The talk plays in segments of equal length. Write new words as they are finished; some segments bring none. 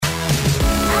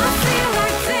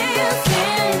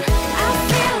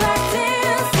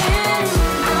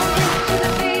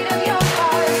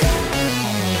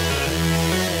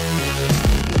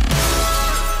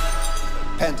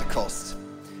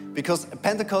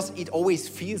Pentecost, it always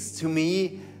feels to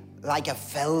me like I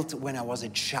felt when I was a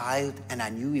child and I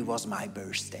knew it was my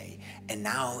birthday. And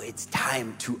now it's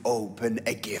time to open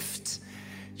a gift.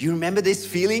 You remember this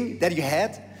feeling that you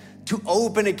had? To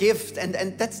open a gift, and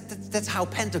that's how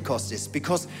Pentecost is.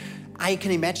 Because I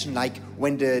can imagine, like,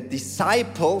 when the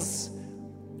disciples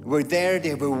were there,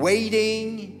 they were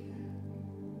waiting.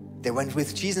 They went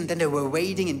with Jesus, and then they were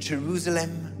waiting in Jerusalem.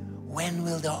 When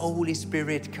will the Holy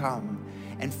Spirit come?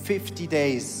 And 50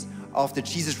 days after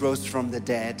Jesus rose from the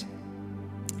dead,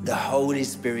 the Holy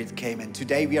Spirit came. And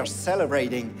today we are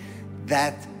celebrating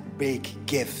that big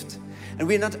gift. And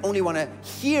we not only want to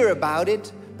hear about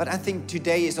it, but I think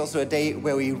today is also a day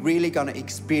where we're really going to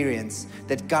experience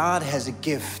that God has a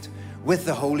gift with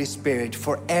the Holy Spirit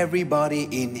for everybody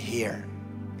in here.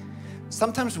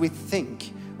 Sometimes we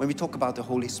think when we talk about the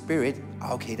Holy Spirit,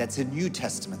 okay, that's a New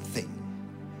Testament thing.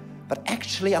 But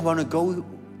actually I want to go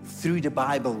through the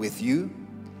Bible with you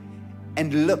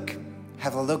and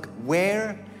have a look,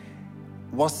 where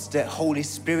was the Holy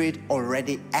Spirit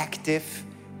already active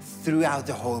throughout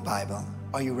the whole Bible?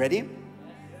 Are you ready?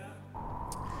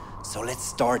 So let's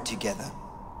start together.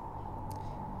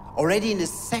 Already in the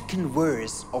second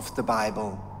verse of the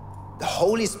Bible, the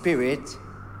Holy Spirit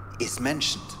is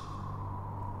mentioned.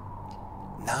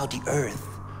 Now the earth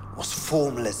was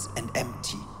formless and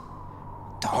empty.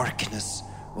 Darkness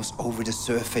was over the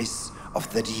surface of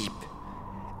the deep,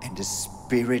 and the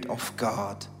Spirit of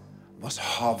God was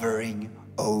hovering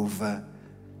over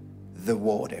the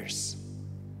waters.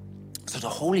 So the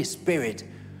Holy Spirit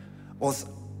was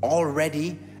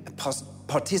already a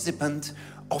participant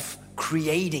of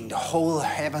creating the whole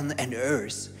heaven and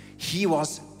earth. He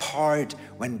was part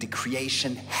when the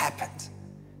creation happened.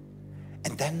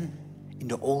 And then in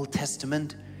the Old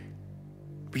Testament,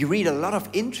 we read a lot of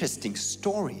interesting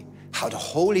story, how the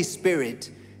Holy Spirit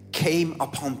came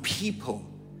upon people,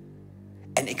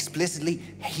 and explicitly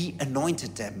He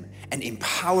anointed them and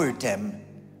empowered them.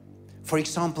 For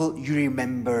example, you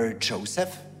remember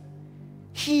Joseph?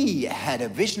 He had a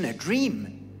vision, a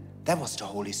dream. That was the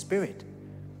Holy Spirit.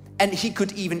 And he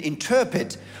could even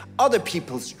interpret other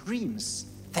people's dreams.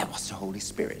 That was the Holy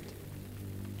Spirit.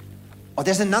 Or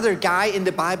there's another guy in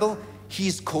the Bible,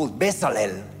 he's called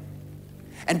Bezalel.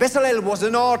 And Bezalel was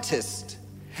an artist.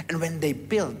 And when they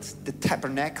built the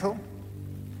tabernacle,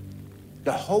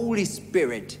 the Holy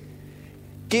Spirit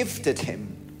gifted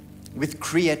him with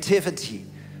creativity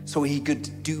so he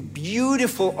could do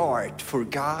beautiful art for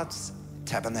God's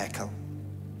tabernacle.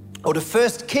 Or the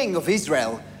first king of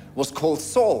Israel was called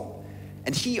Saul.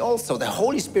 And he also, the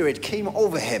Holy Spirit came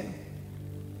over him.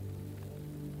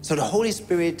 So the Holy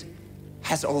Spirit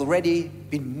has already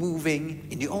been moving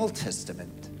in the Old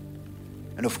Testament.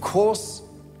 And of course,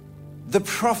 the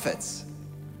prophets.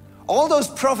 All those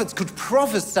prophets could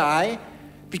prophesy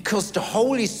because the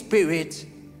Holy Spirit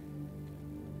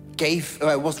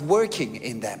was working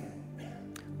in them.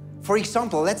 For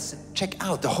example, let's check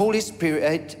out the Holy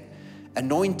Spirit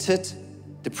anointed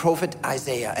the prophet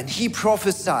Isaiah, and he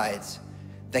prophesied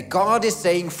that God is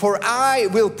saying, "For I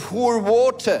will pour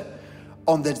water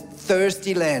on the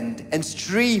thirsty land and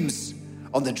streams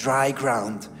on the dry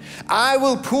ground. I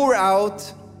will pour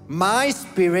out my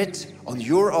Spirit on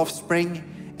your offspring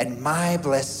and my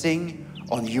blessing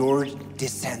on your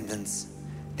descendants.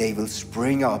 They will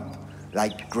spring up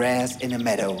like grass in a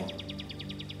meadow,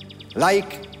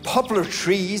 like poplar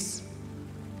trees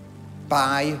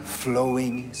by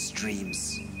flowing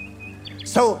streams."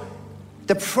 So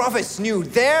the prophets knew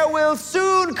there will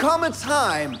soon come a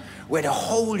time where the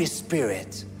Holy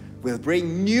Spirit will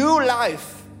bring new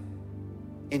life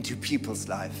into people's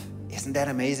life. Isn't that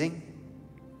amazing?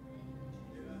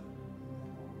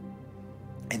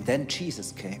 And then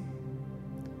Jesus came.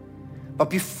 But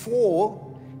before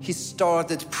he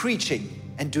started preaching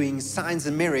and doing signs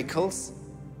and miracles,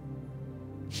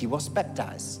 he was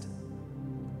baptized.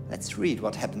 Let's read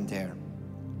what happened there.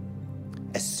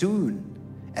 As soon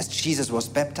as Jesus was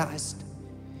baptized,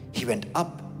 he went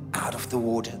up out of the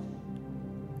water.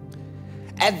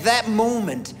 At that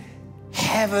moment,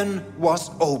 heaven was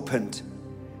opened,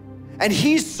 and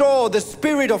he saw the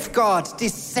Spirit of God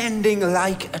descending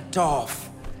like a dove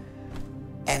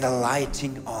and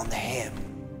alighting on him.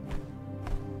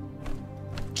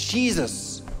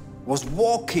 Jesus was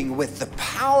walking with the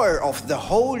power of the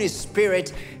Holy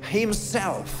Spirit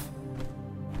himself.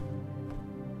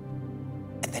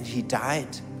 And then he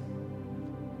died.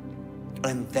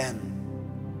 And then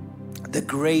the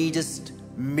greatest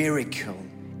miracle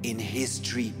in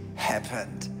history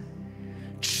happened.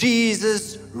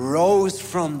 Jesus rose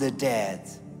from the dead.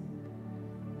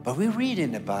 But we read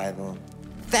in the Bible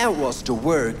That was the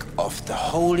work of the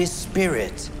Holy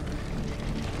Spirit.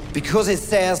 Because it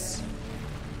says,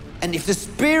 and if the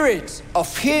Spirit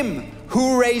of Him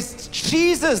who raised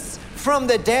Jesus from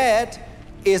the dead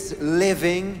is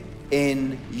living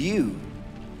in you.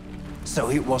 So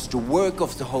it was the work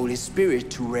of the Holy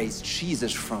Spirit to raise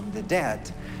Jesus from the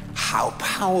dead. How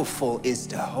powerful is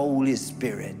the Holy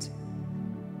Spirit?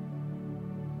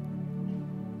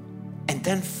 And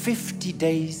then 50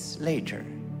 days later,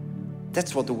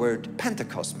 that's what the word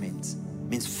Pentecost means. It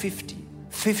means 50.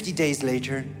 50 days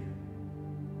later,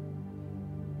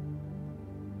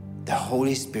 the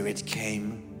Holy Spirit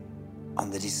came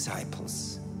on the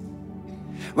disciples.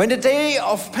 When the day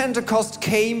of Pentecost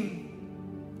came,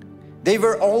 they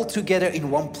were all together in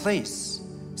one place.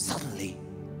 Suddenly,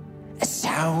 a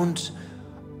sound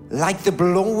like the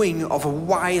blowing of a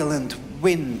violent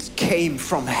wind came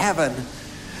from heaven.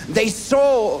 They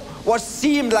saw what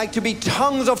seemed like to be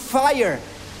tongues of fire,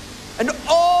 and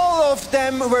all of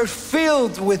them were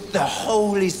filled with the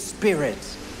Holy Spirit.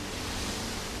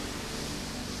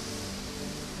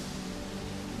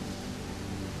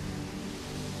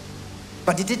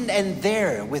 But it didn't end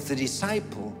there with the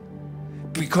disciple,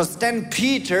 because then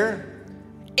Peter,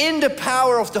 in the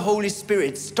power of the Holy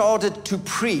Spirit, started to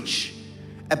preach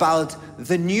about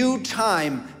the new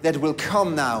time that will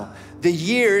come now. The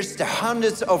years, the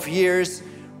hundreds of years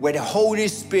where the Holy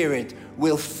Spirit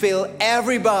will fill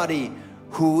everybody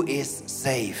who is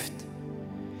saved.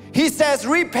 He says,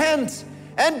 repent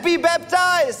and be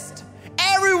baptized,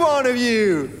 every one of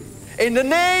you, in the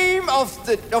name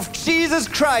of Jesus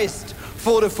Christ,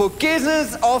 for the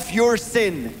forgiveness of your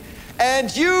sin.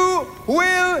 And you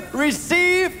will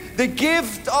receive the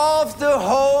gift of the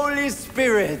Holy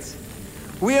Spirit.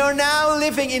 We are now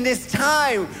living in this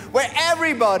time where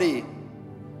everybody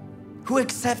who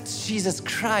accepts Jesus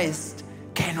Christ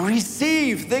can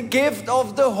receive the gift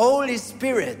of the Holy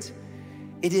Spirit.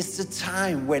 It is the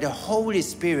time where the Holy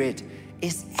Spirit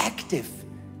is active.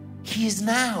 He is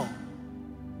now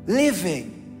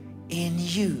living in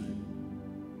you.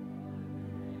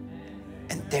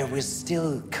 And there will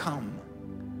still come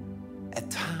a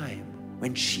time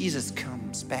when Jesus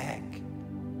comes back,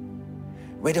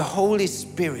 where the Holy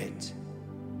Spirit,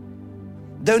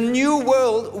 the new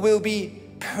world will be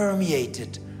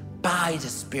permeated by the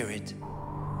Spirit.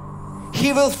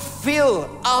 He will fill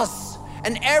us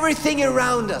and everything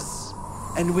around us,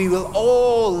 and we will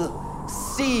all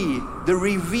see the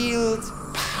revealed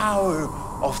power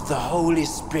of the Holy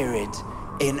Spirit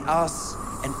in us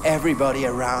and everybody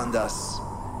around us.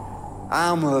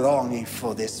 I'm longing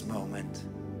for this moment.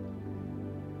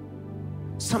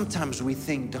 Sometimes we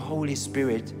think the Holy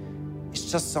Spirit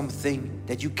is just something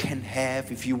that you can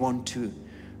have if you want to.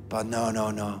 But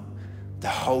no. The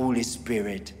Holy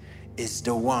Spirit is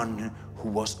the one who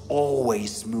was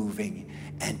always moving.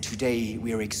 And today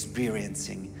we are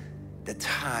experiencing the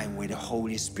time where the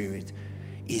Holy Spirit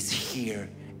is here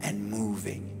and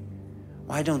moving.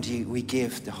 Why don't we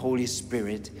give the Holy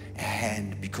Spirit a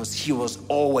hand? Because He was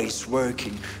always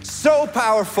working so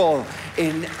powerful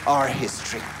in our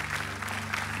history.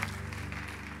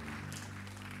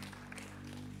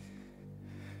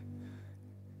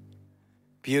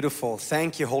 Beautiful.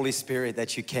 Thank you, Holy Spirit,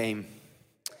 that you came.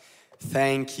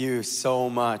 Thank you so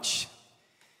much.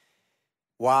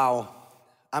 Wow.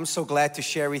 I'm so glad to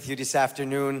share with you this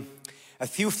afternoon a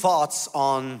few thoughts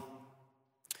on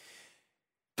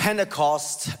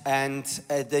Pentecost and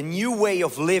the new way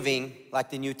of living, like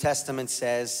the New Testament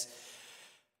says.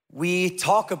 We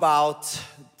talk about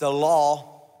the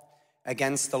law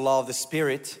against the law of the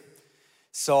Spirit.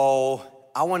 So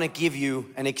I want to give you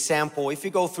an example. If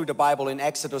you go through the Bible in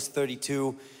Exodus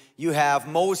 32, you have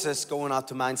Moses going out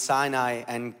to Mount Sinai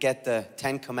and get the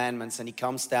 10 Commandments, and he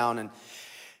comes down, and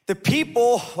the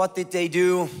people, what did they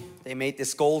do? They made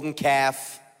this golden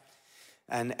calf.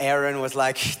 And Aaron was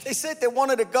like, they said they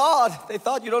wanted a God. They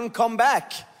thought you don't come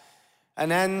back. And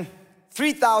then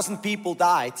 3,000 people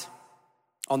died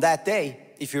on that day,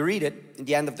 if you read it in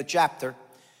the end of the chapter.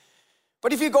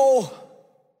 But if you go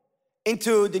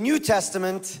into the New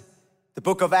Testament, the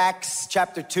book of Acts,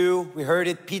 chapter 2, we heard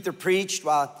it, Peter preached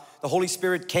while the Holy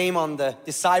Spirit came on the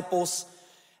disciples.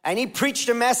 And he preached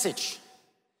a message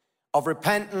of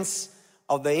repentance,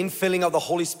 of the infilling of the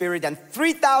Holy Spirit. And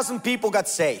 3,000 people got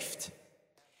saved.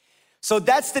 So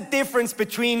that's the difference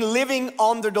between living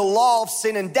under the law of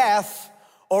sin and death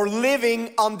or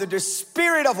living under the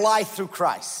Spirit of life through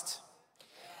Christ.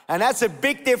 And that's a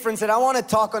big difference, and I want to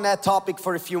talk on that topic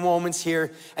for a few moments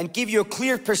here and give you a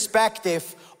clear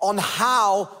perspective on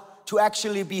how to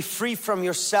actually be free from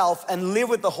yourself and live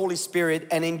with the Holy Spirit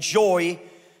and enjoy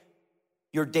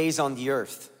your days on the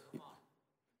earth.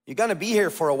 You're gonna be here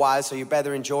for a while, so you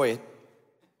better enjoy it.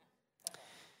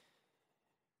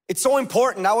 It's so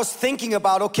important. I was thinking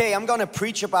about, okay, I'm gonna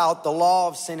preach about the law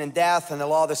of sin and death and the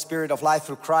law of the Spirit of life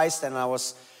through Christ. And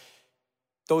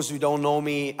those who don't know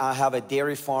me, I have a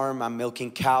dairy farm. I'm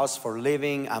milking cows for a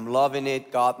living. I'm loving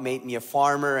it. God made me a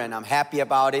farmer and I'm happy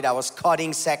about it. I was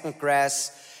cutting second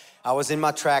grass. I was in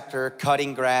my tractor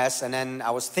cutting grass, and then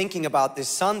I was thinking about this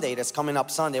Sunday that's coming up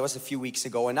Sunday. It was a few weeks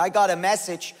ago, and I got a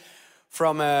message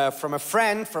from a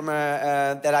friend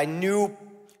that I knew.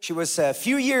 She was a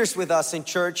few years with us in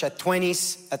church at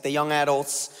 20s, at the young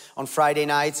adults on Friday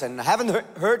nights, and I haven't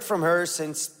heard from her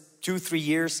since 2-3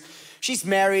 years. She's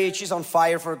married, she's on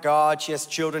fire for God, she has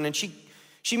children, and she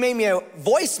made me a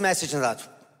voice message, and I thought,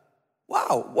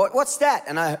 wow, what's that?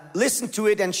 And I listened to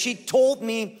it, and she told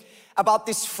me about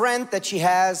this friend that she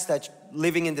has that's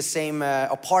living in the same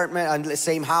apartment, and the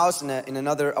same house in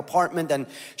another apartment, and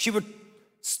she was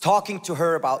talking to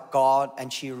her about God,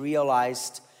 and she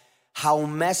realized how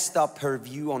messed up her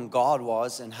view on God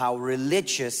was and how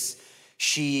religious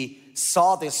she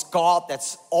saw this God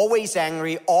that's always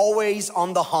angry, always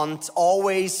on the hunt,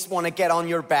 always want to get on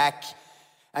your back.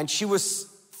 And she was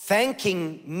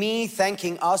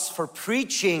thanking us for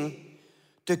preaching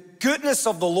the goodness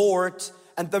of the Lord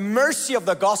and the mercy of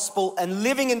the gospel and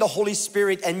living in the Holy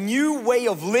Spirit, a new way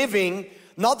of living,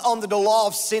 not under the law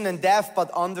of sin and death, but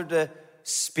under the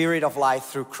Spirit of life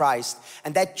through Christ.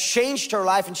 And that changed her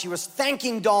life, and she was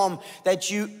thanking Dom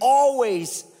that you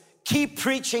always keep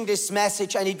preaching this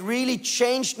message, and it really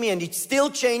changed me, and it still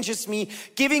changes me,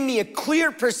 giving me a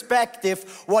clear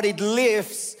perspective what it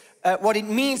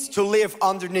means to live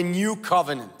under the new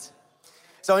covenant.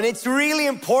 So, and it's really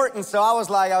important. So I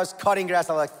was cutting grass.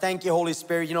 I was like, thank you, Holy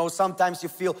Spirit. You know, sometimes you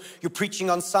feel you're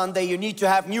preaching on Sunday. You need to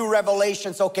have new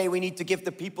revelations. Okay, we need to give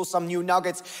the people some new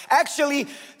nuggets. Actually,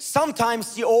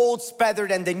 sometimes the old's better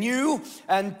than the new.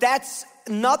 And that's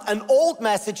not an old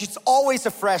message. It's always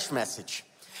a fresh message.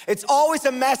 It's always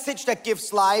a message that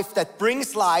gives life, that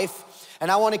brings life.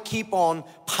 And I want to keep on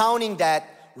pounding that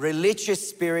religious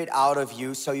spirit out of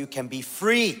you so you can be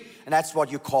free. And that's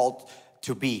what you're called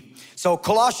to be. So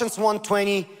Colossians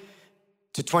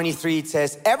 1:20-23, it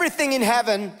says, everything in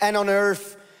heaven and on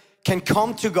earth can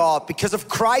come to God because of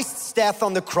Christ's death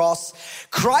on the cross.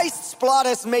 Christ's blood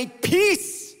has made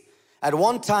peace. At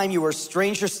one time you were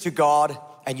strangers to God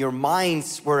and your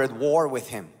minds were at war with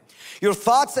Him. Your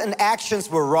thoughts and actions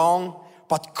were wrong,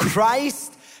 but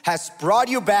Christ has brought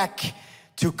you back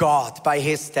to God by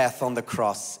His death on the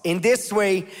cross. In this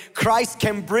way, Christ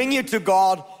can bring you to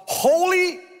God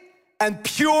holy and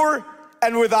pure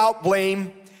and without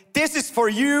blame. This is for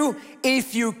you.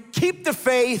 If you keep the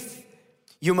faith,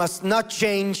 you must not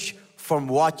change from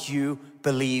what you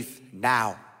believe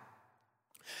now.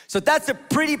 So that's a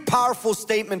pretty powerful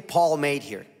statement Paul made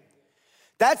here.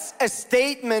 That's a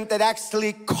statement that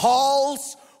actually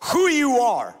calls who you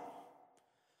are.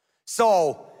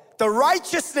 So the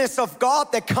righteousness of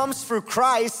God that comes through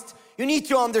Christ, you need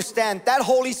to understand that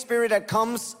Holy Spirit that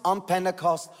comes on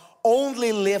Pentecost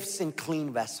only lives in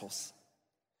clean vessels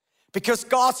because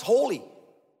God's holy.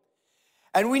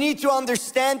 And we need to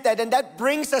understand that, and that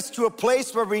brings us to a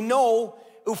place where we know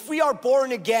if we are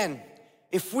born again,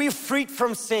 if we're freed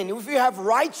from sin, if we have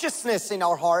righteousness in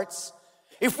our hearts,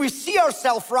 if we see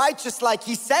ourselves righteous like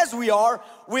He says we are,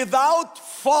 without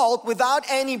fault, without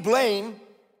any blame,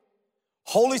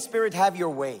 Holy Spirit, have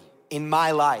your way in my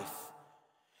life.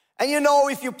 And you know,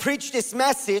 if you preach this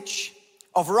message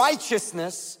of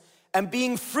righteousness and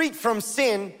being freed from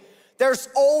sin, there's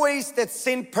always that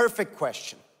sin perfect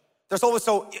question. There's always,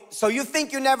 so you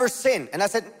think you never sin? And I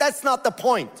said, that's not the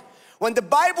point. When the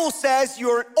Bible says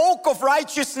you're an oak of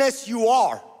righteousness, you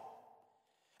are.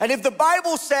 And if the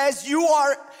Bible says you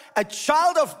are a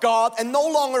child of God and no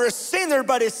longer a sinner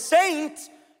but a saint,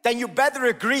 then you better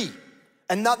agree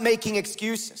and not making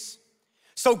excuses.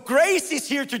 So grace is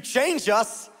here to change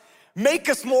us, make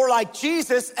us more like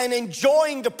Jesus, and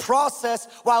enjoying the process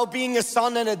while being a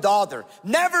son and a daughter.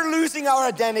 Never losing our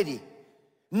identity.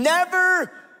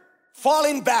 Never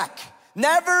falling back.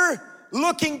 Never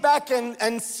looking back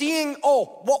and seeing,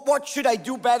 oh, what should I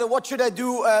do better? What should I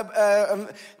do?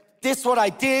 This what I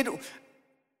did.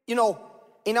 You know,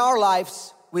 in our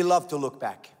lives, we love to look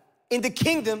back. In the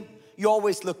kingdom, you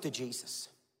always look to Jesus.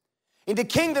 In the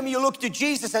kingdom, you look to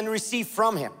Jesus and receive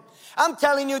from Him. I'm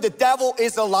telling you, the devil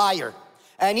is a liar.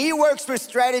 And he works with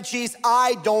strategies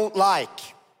I don't like.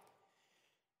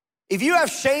 If you have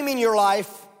shame in your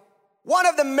life, one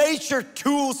of the major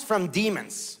tools from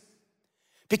demons.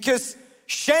 Because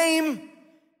shame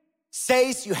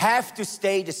says you have to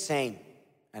stay the same.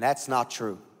 And that's not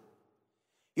true.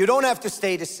 You don't have to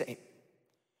stay the same.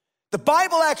 The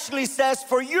Bible actually says,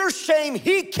 for your shame,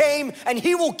 he came and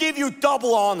he will give you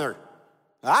double honor.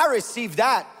 I received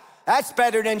that. That's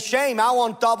better than shame. I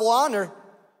want double honor.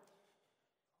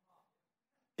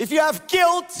 If you have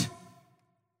guilt,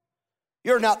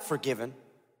 you're not forgiven.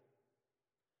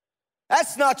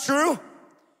 That's not true.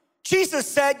 Jesus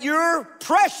said, you're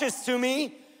precious to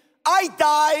me. I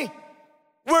die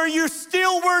where you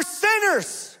still were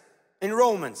sinners in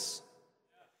Romans.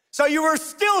 So you were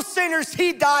still sinners.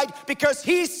 He died because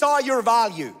he saw your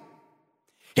value.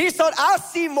 He thought, I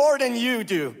see more than you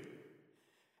do.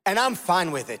 And I'm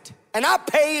fine with it. And I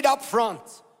pay it up front.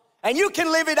 And you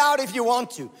can live it out if you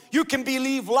want to. You can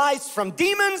believe lies from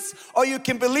demons, or you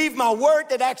can believe my word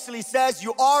that actually says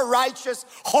you are righteous,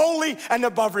 holy, and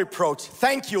above reproach.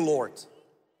 Thank you, Lord.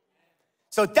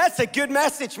 So that's a good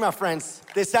message, my friends,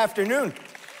 this afternoon.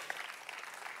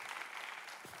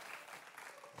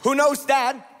 Who knows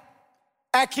that?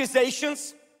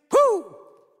 Accusations. Whoo!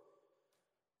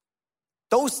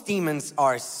 Those demons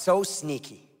are so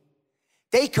sneaky.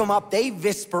 They come up, they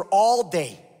whisper all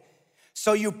day.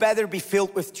 So you better be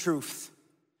filled with truth.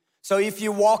 So if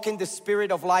you walk in the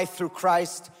spirit of life through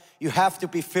Christ, you have to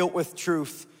be filled with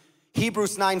truth.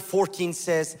 Hebrews 9:14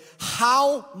 says,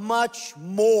 how much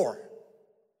more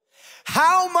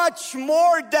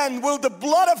then will the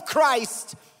blood of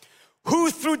Christ,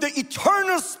 who through the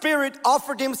eternal Spirit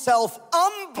offered himself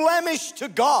unblemished to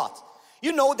God.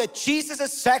 You know that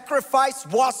Jesus' sacrifice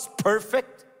was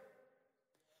perfect.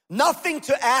 Nothing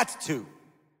to add to.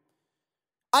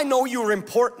 I know you're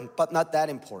important, but not that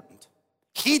important.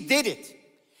 He did it.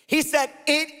 He said,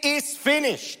 it is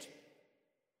finished.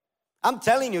 I'm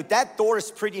telling you, that door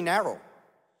is pretty narrow.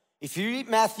 If you read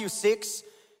Matthew 6,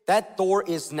 that door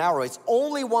is narrow. It's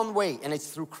only one way, and it's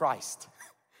through Christ.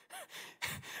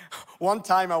 One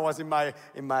time I was in my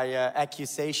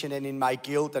accusation and in my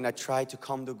guilt, and I tried to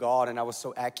come to God, and I was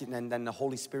so accused, and then the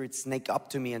Holy Spirit snaked up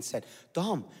to me and said,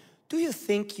 Dom, do you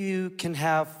think you can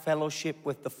have fellowship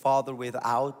with the Father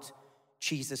without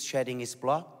Jesus shedding his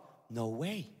blood? No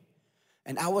way.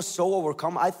 And I was so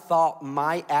overcome. I thought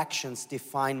my actions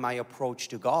define my approach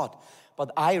to God.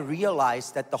 But I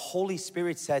realized that the Holy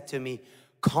Spirit said to me,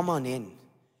 come on in.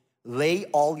 Lay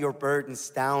all your burdens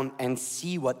down and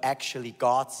see what actually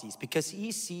God sees. Because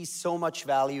he sees so much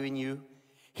value in you.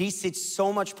 He sees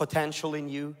so much potential in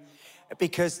you.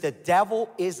 Because the devil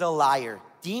is a liar.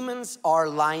 Demons are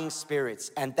lying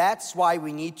spirits, and that's why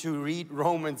we need to read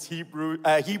Hebrews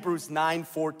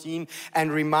 9:14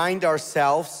 and remind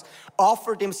ourselves,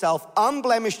 offered himself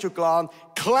unblemished to God,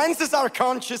 cleanses our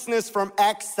consciousness from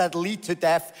acts that lead to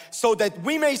death, so that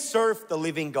we may serve the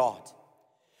living God.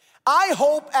 I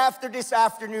hope after this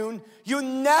afternoon, you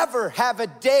never have a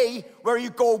day where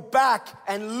you go back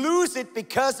and lose it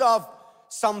because of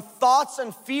some thoughts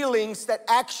and feelings that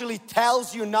actually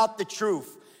tells you not the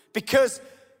truth. Because,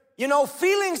 you know,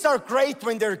 feelings are great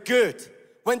when they're good.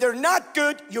 When they're not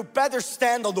good, you better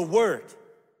stand on the word.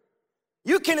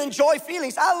 You can enjoy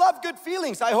feelings. I love good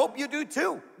feelings. I hope you do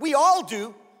too. We all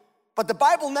do. But the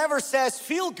Bible never says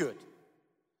feel good.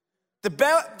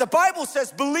 The Bible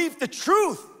says believe the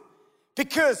truth.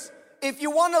 Because if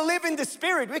you want to live in the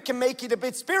Spirit, we can make it a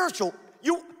bit spiritual.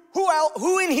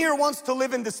 Who in here wants to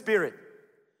live in the Spirit?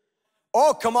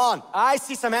 Oh, come on. I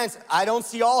see some hands. I don't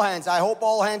see all hands. I hope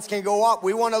all hands can go up.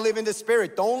 We want to live in the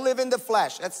Spirit. Don't live in the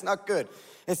flesh. That's not good.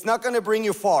 It's not going to bring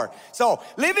you far. So,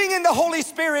 living in the Holy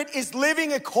Spirit is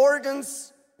living in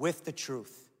accordance with the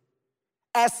truth.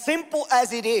 As simple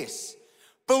as it is.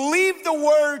 Believe the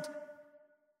word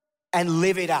and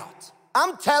live it out.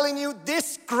 I'm telling you,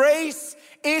 this grace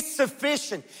is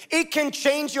sufficient. It can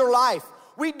change your life.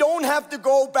 We don't have to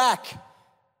go back.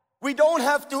 We don't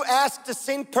have to ask the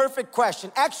sin perfect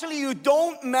question. Actually, you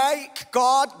don't make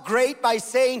God great by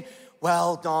saying,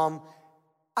 well, Dom,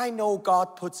 I know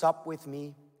God puts up with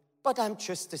me, but I'm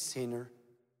just a sinner.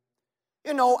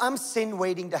 You know, I'm sin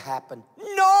waiting to happen.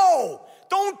 No,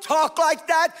 don't talk like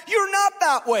that. You're not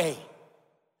that way.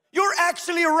 You're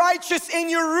actually righteous in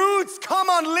your roots. Come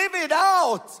on, live it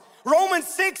out. Romans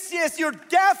 6 says you're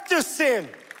deaf to sin.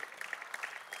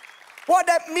 What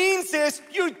that means is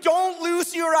you don't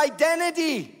lose your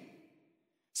identity.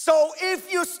 So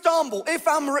if you stumble, if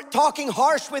I'm talking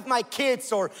harsh with my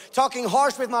kids or talking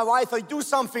harsh with my wife, I do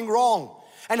something wrong.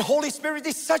 And Holy Spirit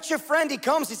is such a friend. He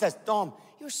comes, he says, Dom,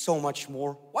 you're so much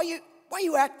more. Why are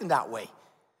you acting that way?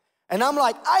 And I'm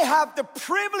like, I have the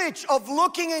privilege of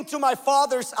looking into my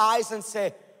Father's eyes and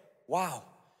say, wow,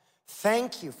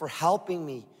 thank you for helping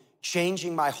me,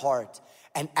 changing my heart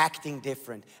and acting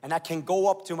different. And I can go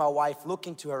up to my wife, look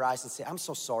into her eyes and say, I'm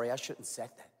so sorry, I shouldn't have said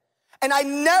that. And I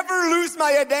never lose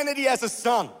my identity as a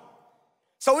son.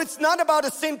 So it's not about a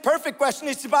sin perfect question,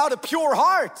 it's about a pure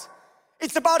heart.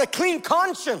 It's about a clean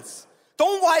conscience.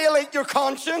 Don't violate your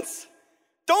conscience.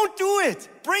 Don't do it.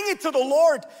 Bring it to the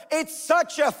Lord. It's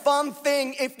such a fun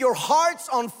thing if your heart's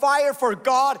on fire for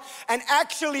God and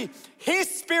actually His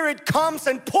Spirit comes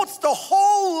and puts the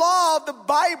whole law of the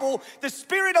Bible, the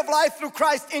Spirit of life through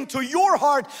Christ into your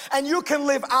heart, and you can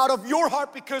live out of your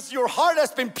heart because your heart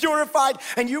has been purified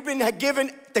and you've been given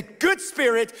the good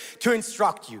Spirit to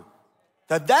instruct you.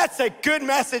 That's a good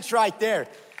message right there.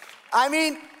 I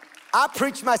mean, I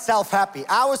preach myself happy.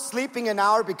 I was sleeping an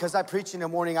hour because I preach in the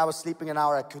morning. I was sleeping an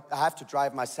hour. I have to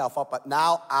drive myself up. But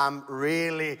now I'm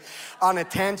really on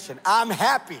attention. I'm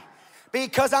happy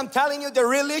because I'm telling you, the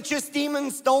religious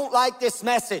demons don't like this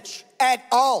message at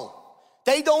all.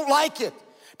 They don't like it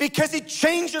because it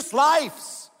changes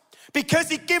lives. Because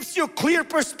it gives you a clear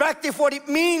perspective what it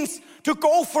means to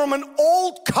go from an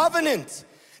old covenant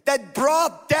that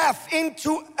brought death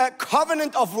into a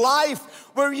covenant of life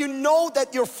where you know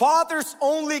that your Father's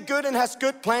only good and has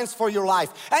good plans for your life.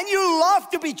 And you love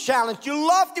to be challenged. You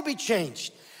love to be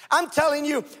changed. I'm telling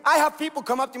you, I have people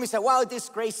come up to me and say, well, this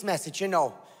grace message,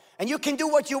 and you can do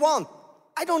what you want.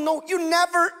 I don't know. You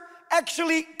never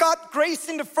actually got grace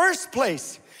in the first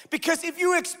place. Because if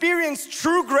you experience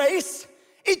true grace,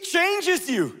 it changes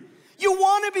you. You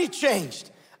want to be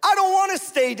changed. I don't want to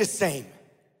stay the same.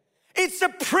 It's a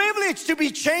privilege to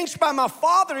be changed by my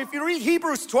Father. If you read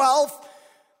Hebrews 12,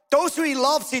 those who He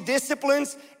loves, He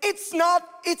disciplines.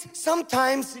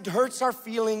 Sometimes it hurts our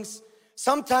feelings.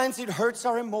 Sometimes it hurts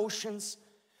our emotions.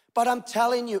 But I'm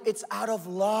telling you, it's out of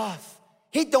love.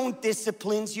 He don't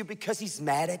discipline you because He's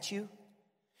mad at you.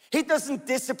 He doesn't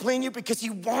discipline you because He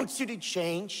wants you to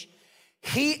change.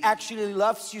 He actually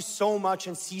loves you so much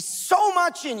and sees so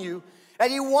much in you that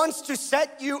He wants to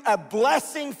set you a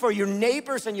blessing for your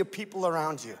neighbors and your people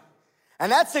around you.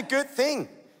 And that's a good thing.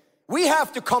 We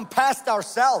have to come past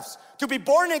ourselves. To be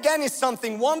born again is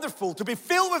something wonderful. To be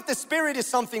filled with the Spirit is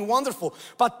something wonderful.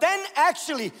 But then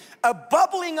actually a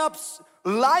bubbling up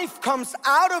life comes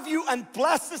out of you and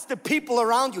blesses the people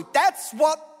around you. That's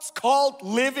what's called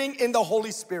living in the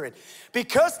Holy Spirit.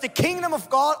 Because the kingdom of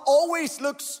God always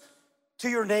looks to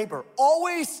your neighbor.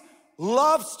 Always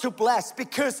loves to bless.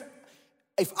 Because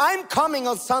if I'm coming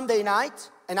on Sunday night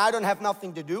and I don't have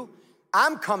nothing to do,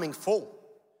 I'm coming full.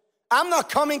 I'm not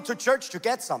coming to church to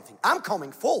get something. I'm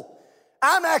coming full.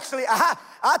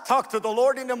 I talk to the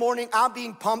Lord in the morning. I'm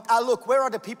being pumped. I look, where are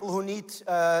the people who need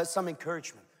some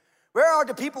encouragement? Where are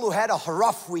the people who had a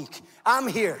rough week? I'm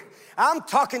here. I'm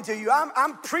talking to you.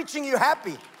 I'm preaching you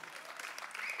happy.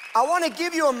 I want to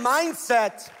give you a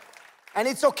mindset. And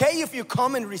it's okay if you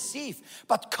come and receive,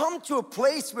 but come to a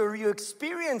place where you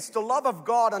experience the love of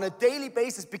God on a daily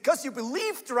basis because you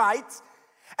believed right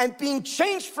and being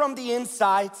changed from the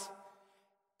inside.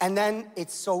 And then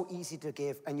it's so easy to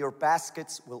give and your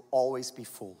baskets will always be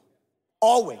full.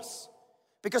 Always.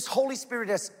 Because Holy Spirit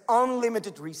has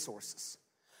unlimited resources.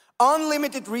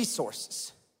 Unlimited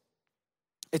resources.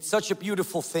 It's such a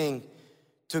beautiful thing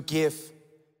to give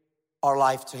our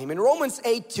life to Him. In Romans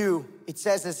 8:2, it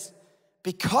says this,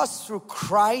 because through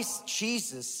Christ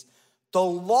Jesus, the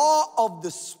law of the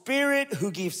Spirit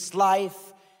who gives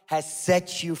life has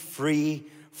set you free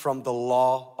from the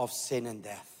law of sin and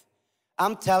death.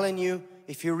 I'm telling you,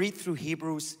 if you read through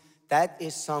Hebrews, that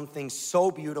is something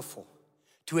so beautiful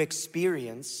to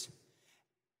experience.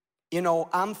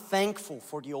 I'm thankful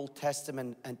for the Old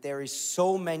Testament, and there is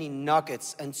so many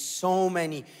nuggets and so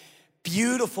many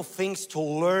beautiful things to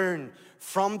learn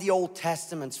from the Old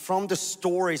Testaments, from the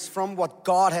stories, from what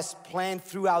God has planned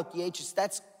throughout the ages.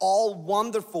 That's all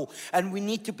wonderful, and we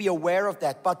need to be aware of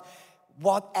that. But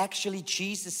what actually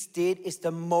Jesus did is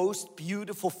the most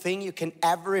beautiful thing you can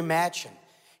ever imagine.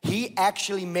 He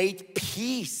actually made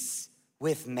peace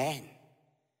with men.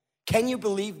 Can you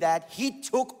believe that? He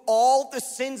took all the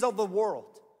sins of the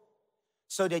world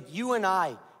so that you and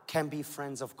I can be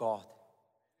friends of God.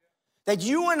 That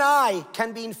you and I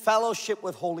can be in fellowship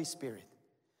with Holy Spirit.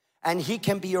 And He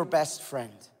can be your best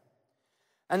friend.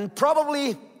 And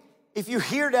probably if you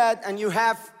hear that and you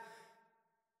have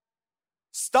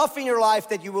stuff in your life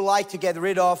that you would like to get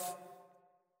rid of,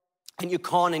 and you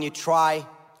can't and you try,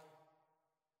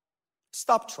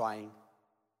 stop trying.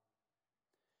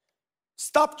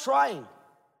 Stop trying.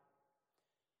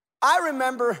 I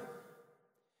remember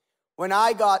when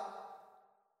I got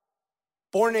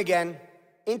born again,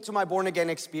 into my born again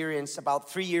experience,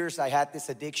 about 3 years I had this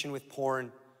addiction with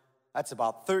porn. That's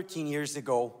about 13 years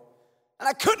ago. And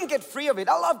I couldn't get free of it.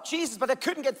 I love Jesus, but I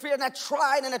couldn't get free. And I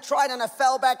tried and I tried and I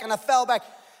fell back and I fell back.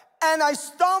 And I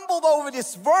stumbled over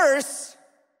this verse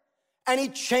and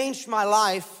it changed my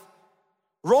life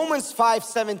Romans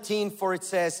 5:17, for it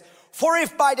says, for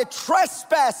if by the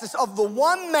trespasses of the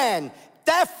one man,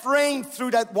 death reigned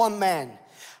through that one man,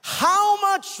 how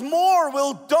much more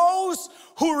will those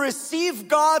who receive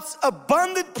God's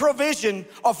abundant provision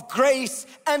of grace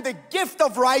and the gift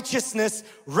of righteousness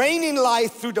reign in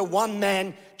life through the one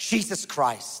man, Jesus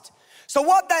Christ? So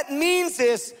what that means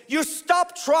is you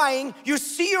stop trying, you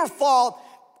see your fault,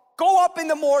 go up in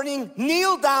the morning,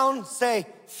 kneel down, say,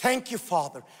 thank you,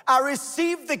 Father. I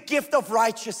receive the gift of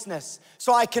righteousness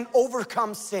so I can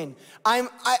overcome sin. I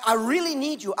really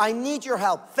need you. I need your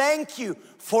help. Thank you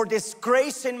for this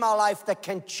grace in my life that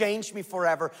can change me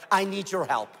forever. I need your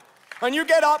help. When you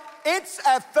get up, it's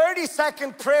a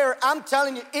 30-second prayer. I'm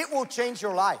telling you, it will change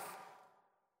your life.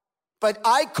 But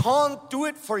I can't do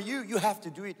it for you. You have to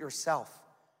do it yourself.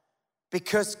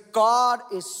 Because God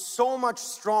is so much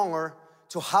stronger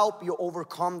to help you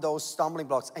overcome those stumbling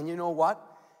blocks. And you know what?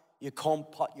 You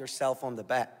can't pat yourself on the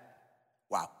back.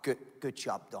 Wow, good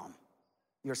job, Dom.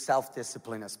 Your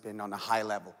self-discipline has been on a high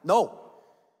level. No,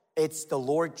 it's the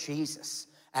Lord Jesus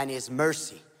and His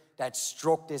mercy that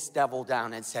struck this devil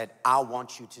down and said, I want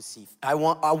to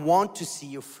see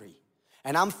you free.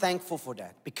 And I'm thankful for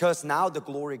that, because now the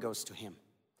glory goes to Him.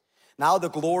 Now the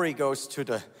glory goes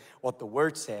to what the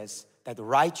Word says, that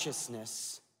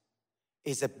righteousness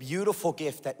is a beautiful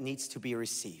gift that needs to be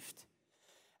received.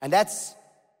 And that's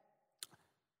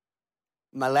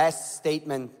my last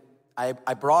statement.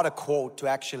 I brought a quote to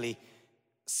actually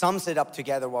sums it up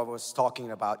together what I was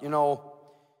talking about. You know,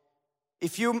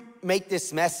 if you make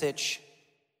this message,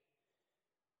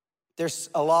 there's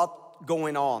a lot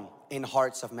going on in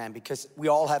hearts of men, because we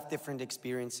all have different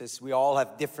experiences. We all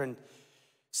have different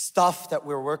stuff that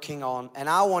we're working on. And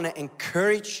I want to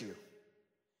encourage you.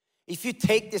 If you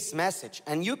take this message,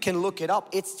 and you can look it up,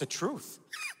 it's the truth.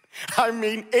 I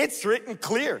mean, it's written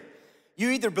clear. You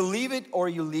either believe it or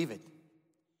you leave it.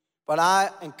 But I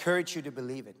encourage you to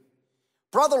believe it.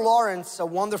 Brother Lawrence, a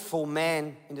wonderful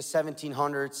man in the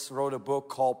 1700s, wrote a book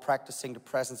called Practicing the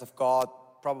Presence of God.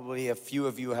 Probably a few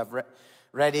of you have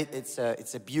read it.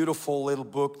 It's a beautiful little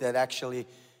book that actually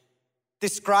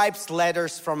describes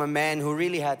letters from a man who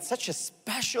really had such a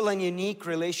special and unique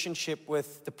relationship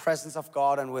with the presence of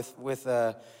God and with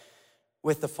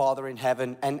the Father in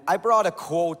heaven. And I brought a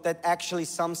quote that actually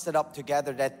sums it up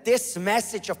together, that this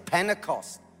message of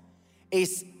Pentecost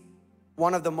is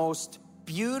one of the most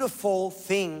beautiful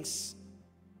things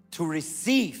to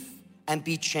receive and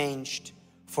be changed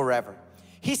forever.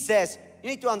 He says, you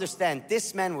need to understand,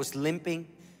 this man was limping.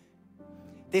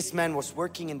 This man was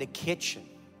working in the kitchen.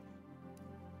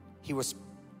 He was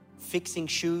fixing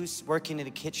shoes, working in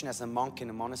the kitchen as a monk in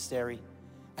a monastery.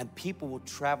 And people would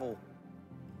travel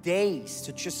days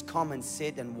to just come and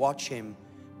sit and watch him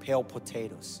peel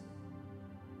potatoes,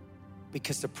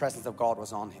 because the presence of God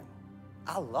was on him.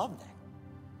 I love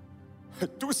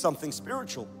that. Do something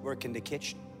spiritual, work in the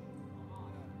kitchen.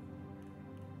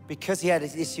 Because he had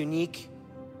this unique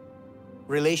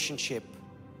relationship,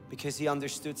 because he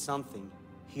understood something.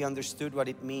 He understood what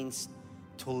it means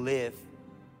to live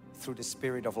through the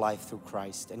Spirit of life through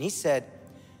Christ. And he said,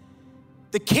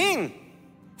 the King,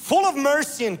 full of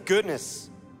mercy and goodness,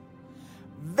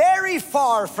 very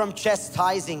far from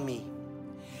chastising me,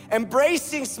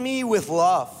 embraces me with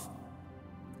love,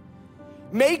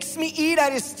 makes me eat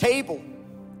at His table,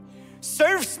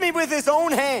 serves me with His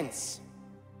own hands,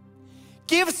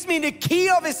 gives me the key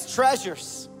of His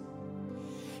treasures.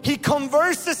 He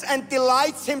converses and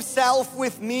delights Himself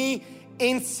with me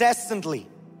incessantly,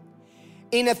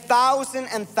 in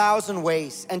 1,000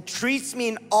 ways, and treats me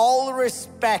in all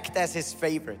respect as His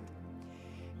favorite.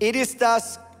 It is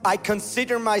thus I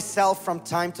consider myself from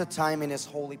time to time in His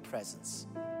holy presence.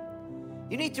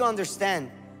 You need to understand,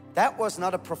 that was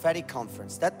not a prophetic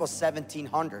conference. That was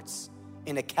 1700s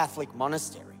in a Catholic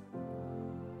monastery.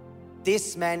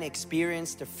 This man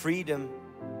experienced the freedom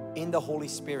in the Holy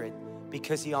Spirit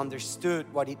because he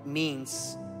understood what it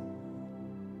means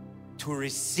to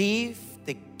receive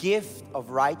the gift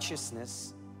of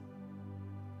righteousness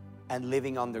and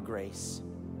living under grace.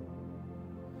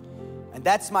 And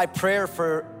that's my prayer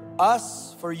for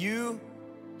us, for you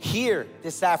here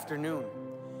this afternoon,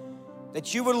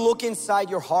 that you would look inside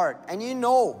your heart, and you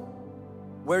know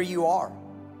where you are.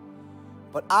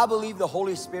 But I believe the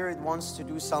Holy Spirit wants to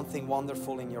do something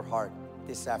wonderful in your heart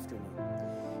this afternoon.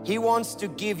 He wants to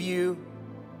give you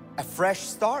a fresh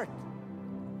start.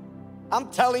 I'm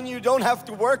telling you, you don't have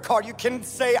to work hard. You can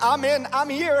say, I'm in, I'm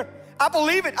here. I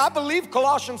believe it. I believe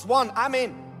Colossians 1, I'm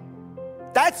in.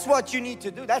 That's what you need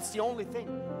to do. That's the only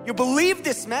thing. You believe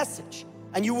this message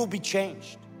and you will be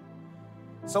changed.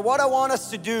 So what I want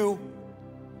us to do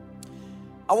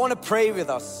I want to pray with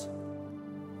us.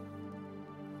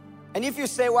 And if you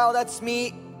say, well, that's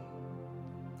me,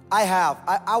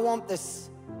 I want this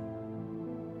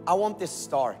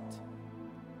start.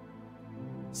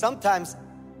 Sometimes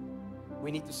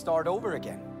we need to start over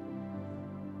again.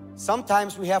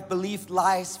 Sometimes we have believed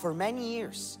lies for many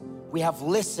years. We have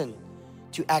listened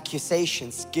to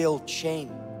accusations, guilt,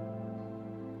 shame.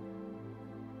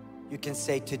 You can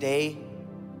say, today,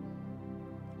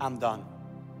 I'm done.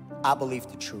 I believe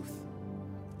the truth.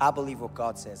 I believe what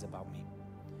God says about me.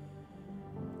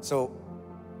 So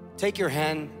take your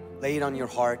hand, lay it on your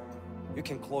heart. You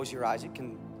can close your eyes. You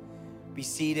can be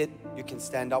seated. You can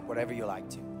stand up, whatever you like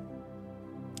to.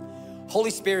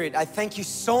 Holy Spirit, I thank you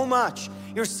so much.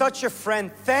 You're such a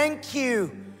friend. Thank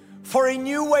you for a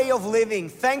new way of living.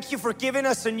 Thank you for giving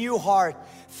us a new heart.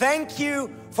 Thank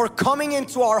you for coming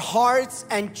into our hearts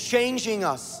and changing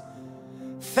us.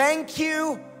 Thank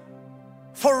you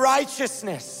for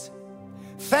righteousness.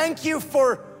 Thank you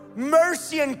for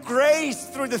mercy and grace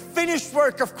through the finished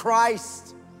work of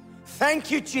Christ.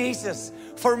 Thank you, Jesus,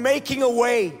 for making a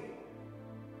way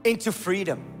into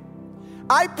freedom.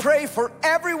 I pray for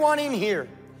everyone in here,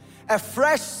 a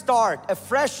fresh start, a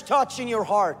fresh touch in your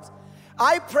heart.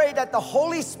 I pray that the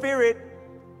Holy Spirit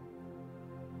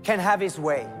can have His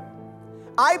way.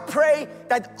 I pray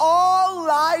that all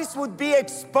lies would be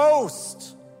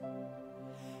exposed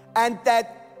and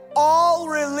that all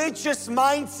religious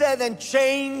mindset and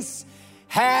chains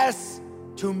has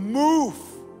to move.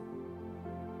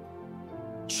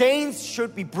 Chains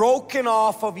should be broken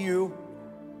off of you,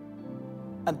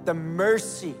 and the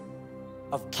mercy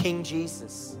of King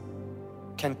Jesus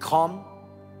can come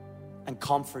and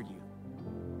comfort you.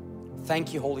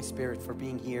 Thank you, Holy Spirit, for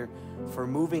being here, for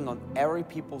moving on every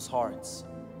people's hearts.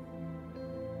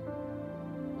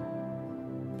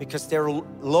 Because there are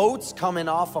loads coming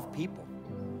off of people.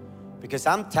 Because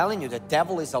I'm telling you, the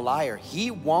devil is a liar. He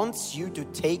wants you to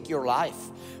take your life.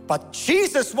 But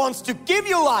Jesus wants to give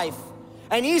you life.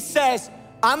 And He says,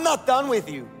 I'm not done with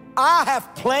you. I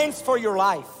have plans for your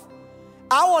life.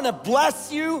 I want to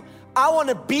bless you. I want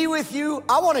to be with you.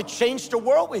 I want to change the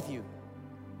world with you.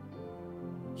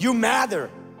 You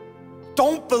matter.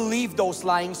 Don't believe those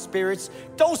lying spirits.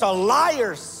 Those are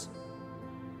liars.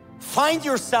 Find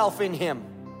yourself in Him.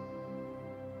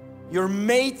 You're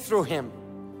made through Him.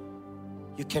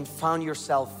 You can find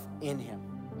yourself in Him.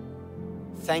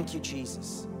 Thank you,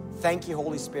 Jesus. Thank you,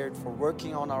 Holy Spirit, for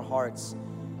working on our hearts.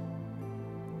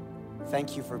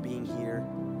 Thank you for being here.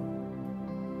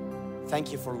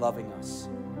 Thank you for loving us.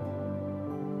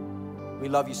 We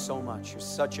love you so much. You're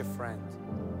such a friend.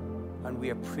 And we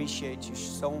appreciate you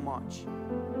so much.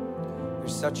 You're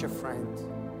such a friend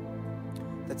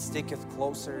that sticketh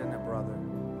closer than a brother.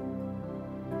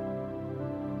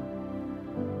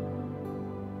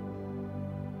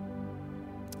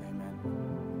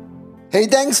 Hey,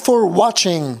 thanks for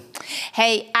watching.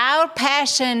 Hey, our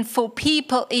passion for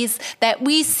people is that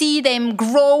we see them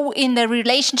grow in their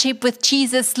relationship with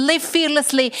Jesus, live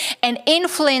fearlessly, and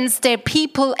influence their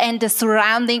people and the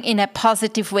surrounding in a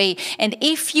positive way. And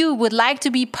if you would like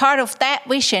to be part of that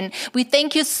vision, we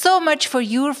thank you so much for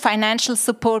your financial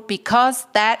support, because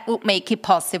that would make it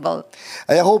possible.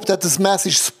 I hope that this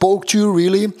message spoke to you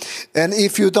really. And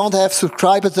if you don't have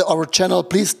subscribed to our channel,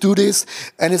 please do this.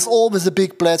 And it's always a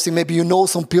big blessing. Maybe you know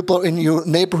some people in your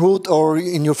neighborhood or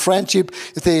in your friendship,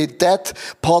 that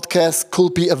podcast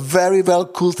could be a very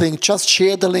cool thing. Just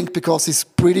share the link, because it's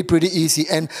pretty easy.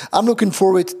 And I'm looking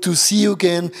forward to see you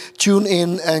again. Tune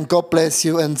in, and God bless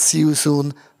you, and see you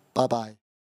soon. Bye-bye.